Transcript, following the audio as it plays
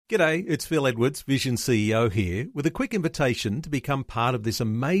G'day, it's Phil Edwards, Vision CEO here, with a quick invitation to become part of this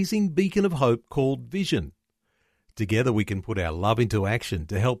amazing beacon of hope called Vision. Together we can put our love into action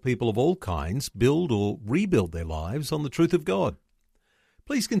to help people of all kinds build or rebuild their lives on the truth of God.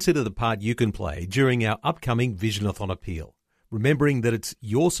 Please consider the part you can play during our upcoming Visionathon appeal, remembering that it's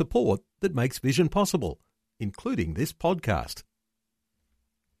your support that makes Vision possible, including this podcast.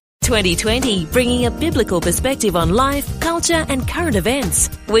 2020, bringing a biblical perspective on life, culture and current events.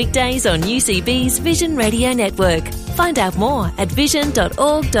 Weekdays on UCB's Vision Radio Network. Find out more at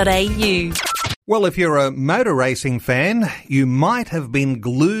vision.org.au. Well, if you're a motor racing fan, you might have been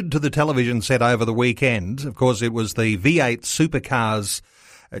glued to the television set over the weekend. Of course, it was the V8 Supercars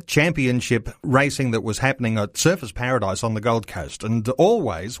championship racing that was happening at Surfers Paradise on the Gold Coast. And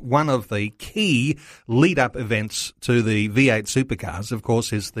always one of the key lead-up events to the V8 Supercars, of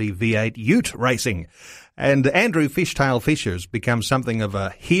course, is the V8 Ute racing. And Andrew Fishtail Fisher has become something of a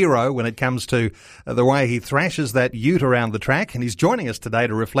hero when it comes to the way he thrashes that ute around the track. And he's joining us today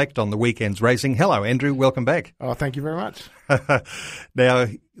to reflect on the weekend's racing. Hello, Andrew. Welcome back. Oh, thank you very much. Now,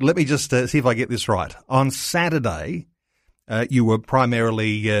 let me just see if I get this right. On Saturday, you were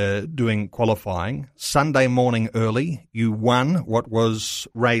primarily doing qualifying. Sunday morning early, you won what was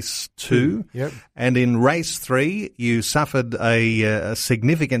race 2. Yep. And in race 3, you suffered a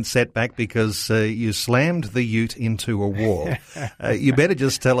significant setback because you slammed the ute into a wall. You better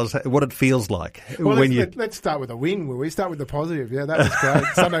just tell us what it feels like. Well, let's start with a win, will we? Start with the positive. Yeah, that was great.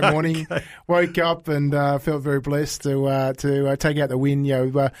 Sunday morning, woke up and felt very blessed to take out the win.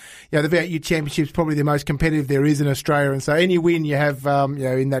 The V8 Ute Championship is probably the most competitive there is in Australia, and so any win you have,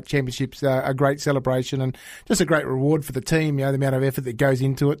 in that championship's a great celebration and just a great reward for the team. The amount of effort that goes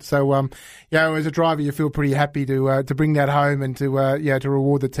into it. So, as a driver, you feel pretty happy to bring that home and to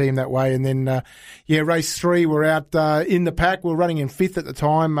reward the team that way. And then, race 3, we're out in the pack. We're running in 5th at the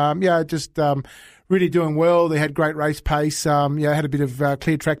time. Really doing well. They had great race pace. Had a bit of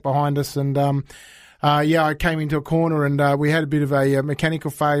clear track behind us and. I came into a corner and we had a bit of a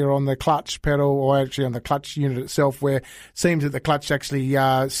mechanical failure on the clutch pedal, or actually on the clutch unit itself, where it seems that the clutch actually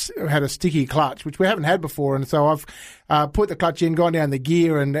had a sticky clutch, which we haven't had before. And so I've put the clutch in, gone down the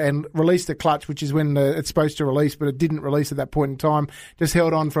gear and released the clutch, which is when it's supposed to release, but it didn't release at that point in time. Just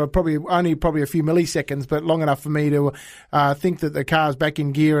held on for probably a few milliseconds, but long enough for me to think that the car's back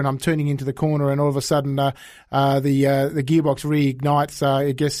in gear and I'm turning into the corner, and all of a sudden the gearbox reignites.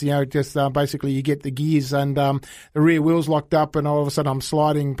 I guess basically you get the gears and the rear wheels locked up, and all of a sudden I'm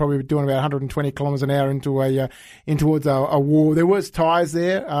sliding, probably doing about 120 kilometres an hour in towards a wall. There was tyres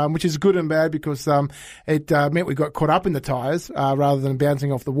there, which is good and bad because it meant we got caught up in the tyres rather than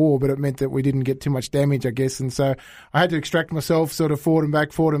bouncing off the wall, but it meant that we didn't get too much damage, I guess. And so I had to extract myself sort of forward and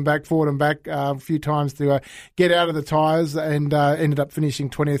back a few times to get out of the tyres, and ended up finishing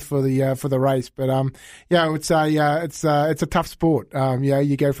 20th for the race. But it's a tough sport.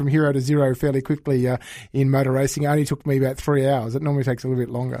 You go from hero to zero fairly quickly in motor racing. It only took me about 3 hours. It normally takes a little bit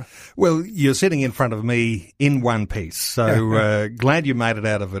longer. Well, you're sitting in front of me in one piece, so glad you made it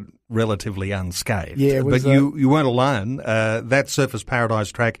out of it relatively unscathed. Yeah, but you weren't alone. That Surfers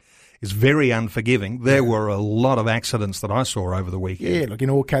Paradise track is very unforgiving. There were a lot of accidents that I saw over the weekend. Yeah, look,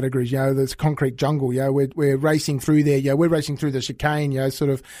 in all categories, there's concrete jungle, we're racing through there, we're racing through the chicane, sort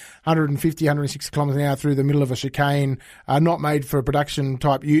of 150, 160 kilometres an hour through the middle of a chicane, not made for production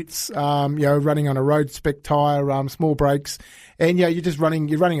type utes, running on a road spec tyre, small brakes, and you're running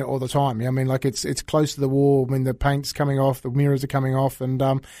it all the time. It's close to the wall. the paint's coming off, the mirrors are coming off, and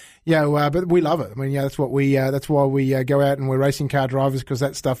but we love it. That's why we go out and we're racing car drivers, because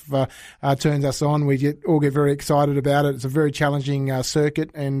that stuff turns us on. We all get very excited about it. It's a very challenging circuit,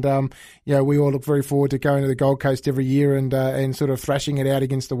 and we all look very forward to going to the Gold Coast every year and sort of thrashing it out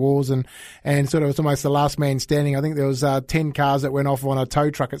against the walls and sort of it's almost the last man standing. I think there was 10 cars that went off on a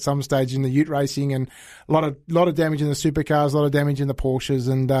tow truck at some stage in the Ute racing, and a lot of damage in the supercars, a lot of damage in the Porsches,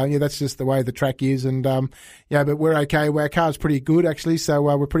 and that's just the way the track is. And but we're okay. Our car's pretty good actually, so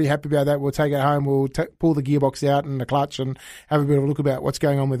we're pretty happy about that. We'll take it home. We'll pull the gearbox out and the clutch and have a bit of a look about what's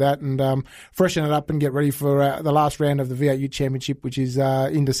going on with that, and freshen it up and get ready for the last round of the V8 Ute Championship, which is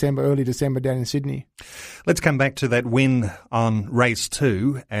in December, early December, down in Sydney. Let's come back to that win on race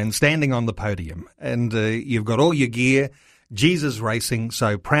 2 and standing on the podium, and you've got all your gear, Jesus Racing,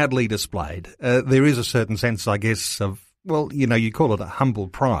 so proudly displayed. There is a certain sense, I guess, of, well, you call it a humble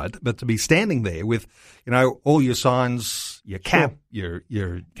pride, but to be standing there with, all your signs, your cap, your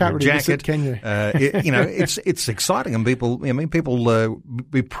Can't really miss jacket. it, can you? It's exciting, and people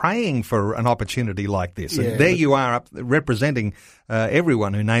be praying for an opportunity like this. Yeah, and there you are, up representing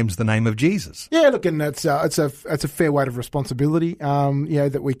everyone who names the name of Jesus. Yeah, look, and it's a fair weight of responsibility,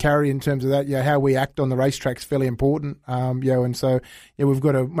 that we carry in terms of that. How we act on the racetrack's fairly important, and so we've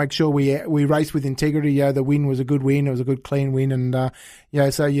got to make sure we race with integrity. The win was a good win; it was a good clean win,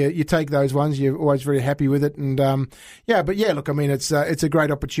 and so you take those ones. You're always very happy with it, and look, I mean, it's a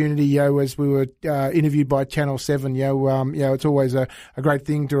great opportunity. As we were interviewed by Channel 7, it's always a great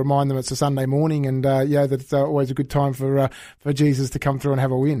thing to remind them it's a Sunday morning, and that it's always a good time for Jesus to come through and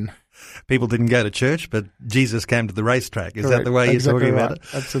have a win. People didn't go to church, but Jesus came to the racetrack. Is Correct. that the way you're talking about it?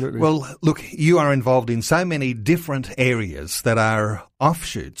 Absolutely. Well, look, you are involved in so many different areas that are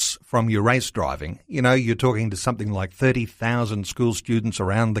offshoots from your race driving. You're talking to something like 30,000 school students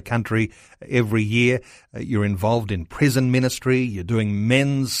around the country every year. You're involved in prison ministry. You're doing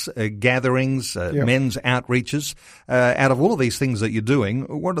men's gatherings, men's outreaches. Out of all of these things that you're doing,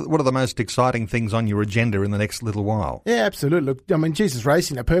 what are the most exciting things on your agenda in the next little while? Yeah, absolutely. Look, I mean, Jesus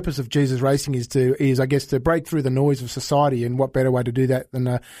Racing, the purpose of Jesus Racing is to break through the noise of society, and what better way to do that than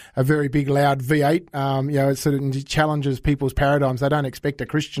a very big, loud V8. It sort of challenges people's paradigms. They don't expect a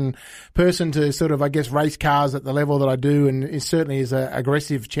Christian person to sort of, race cars at the level that I do, and it certainly is an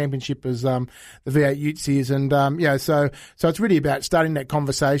aggressive championship as the V8 Utes is. And so it's really about starting that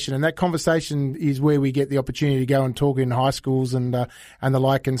conversation, and that conversation is where we get the opportunity to go and talk in high schools and the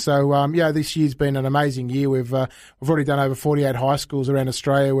like. And so this year's been an amazing year. We've already done over 48 high schools around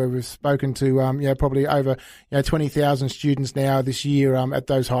Australia, where we've spoken to probably over 20,000 students now this year at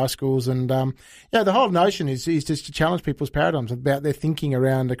those high schools. And the whole notion is just to challenge people's paradigms about their thinking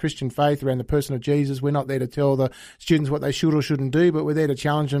around the Christian faith, around the person of Jesus. We're not there to tell the students what they should or shouldn't do, but we're there to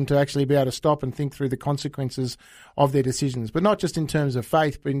challenge them to actually be able to stop and think through the consequences of their decisions. But not just in terms of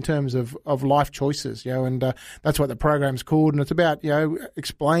faith, but in terms of life choices. And that's what the program's called. And it's about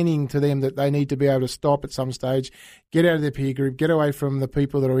explaining to them that they need to be able to stop at some stage, get out of their peer group, get away from the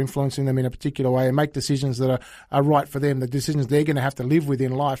people that are influencing them in a particular way, and make decisions that are right for them, the decisions they're going to have to live with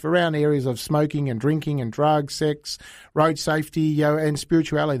in life around areas of smoking and drinking and drugs, sex, road safety, and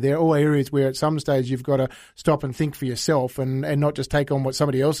spirituality. They're all areas where at some stage you've got to stop and think for yourself and not just take on what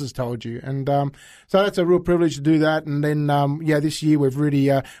somebody else has told you. And so that's a real privilege to do that. And then this year we've really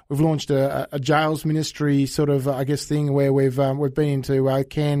we've launched a jails ministry sort of thing where we've been into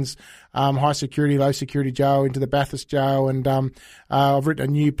Cairns high security, low security jail, into the Bathurst jail, and I've written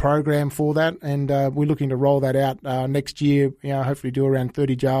a new program for that, and we're looking to roll that out next year. Hopefully do around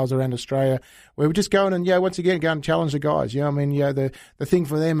 30 jails around Australia, where we're just going and once again go and challenge the guys. The thing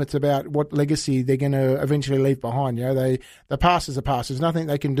for them, it's about what legacy they're going to eventually leave behind. The past is the past. There's nothing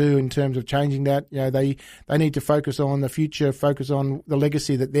they can do in terms of changing that. They need to focus on the future, focus on the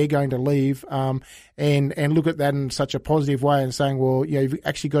legacy that they're going to leave, and look at that in such a positive way, and saying, well, you've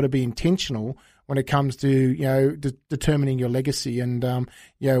actually got to be intentional when it comes to determining your legacy. And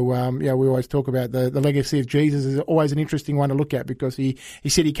we always talk about the legacy of Jesus is always an interesting one to look at, because he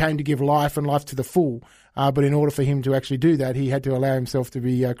said he came to give life and life to the full. But in order for him to actually do that, he had to allow himself to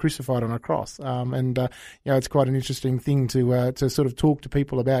be crucified on a cross. It's quite an interesting thing to sort of talk to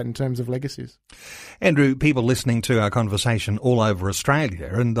people about in terms of legacies. Andrew, people listening to our conversation all over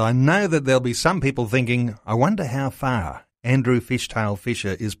Australia, and I know that there'll be some people thinking, I wonder how far Andrew Fishtail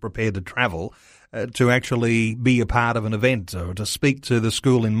Fisher is prepared to travel to actually be a part of an event or to speak to the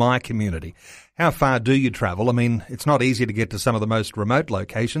school in my community. How far do you travel? I mean, it's not easy to get to some of the most remote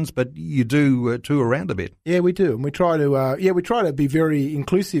locations, but you do tour around a bit. Yeah, we do, and we try to be very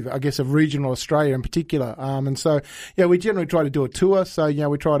inclusive, of regional Australia in particular. And so, we generally try to do a tour. So,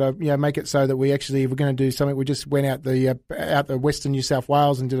 we try to make it so that we actually, if we're going to do something, we just went out the western New South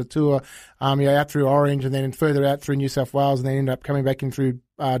Wales and did a tour, out through Orange, and then further out through New South Wales, and then ended up coming back in through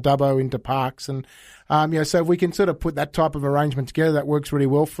Dubbo into Parks. And so if we can sort of put that type of arrangement together, that works really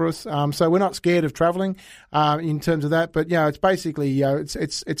well for us. So we're not scared of travelling in terms of that. But it's basically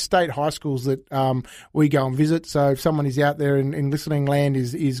it's state high schools that we go and visit. So if someone is out there in listening land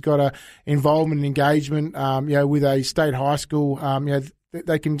is got a involvement and engagement with a state high school,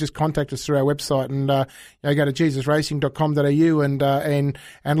 they can just contact us through our website and go to jesusracing.com.au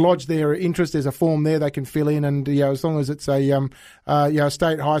and lodge their interest. There's a form there they can fill in, and as long as it's a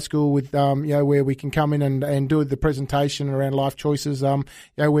state high school with where we can come in and do the presentation around life choices,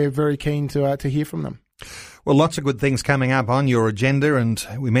 we're very keen to hear from them. Well, lots of good things coming up on your agenda, and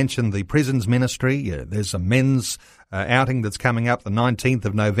we mentioned the prisons ministry. There's a men's outing that's coming up the 19th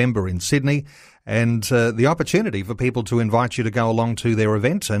of November in Sydney, and the opportunity for people to invite you to go along to their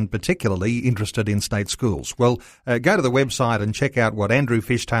event, and particularly interested in state schools. Well, go to the website and check out what Andrew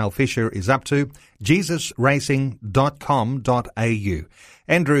Fishtail Fisher is up to, jesusracing.com.au.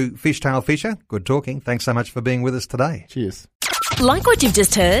 Andrew Fishtail Fisher, good talking. Thanks so much for being with us today. Cheers. Like what you've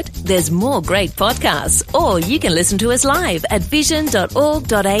just heard? There's more great podcasts, or you can listen to us live at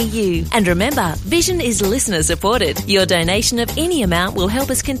vision.org.au. And remember, Vision is listener supported. Your donation of any amount will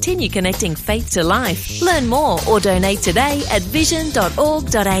help us continue connecting faith to life. Learn more or donate today at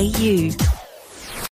vision.org.au.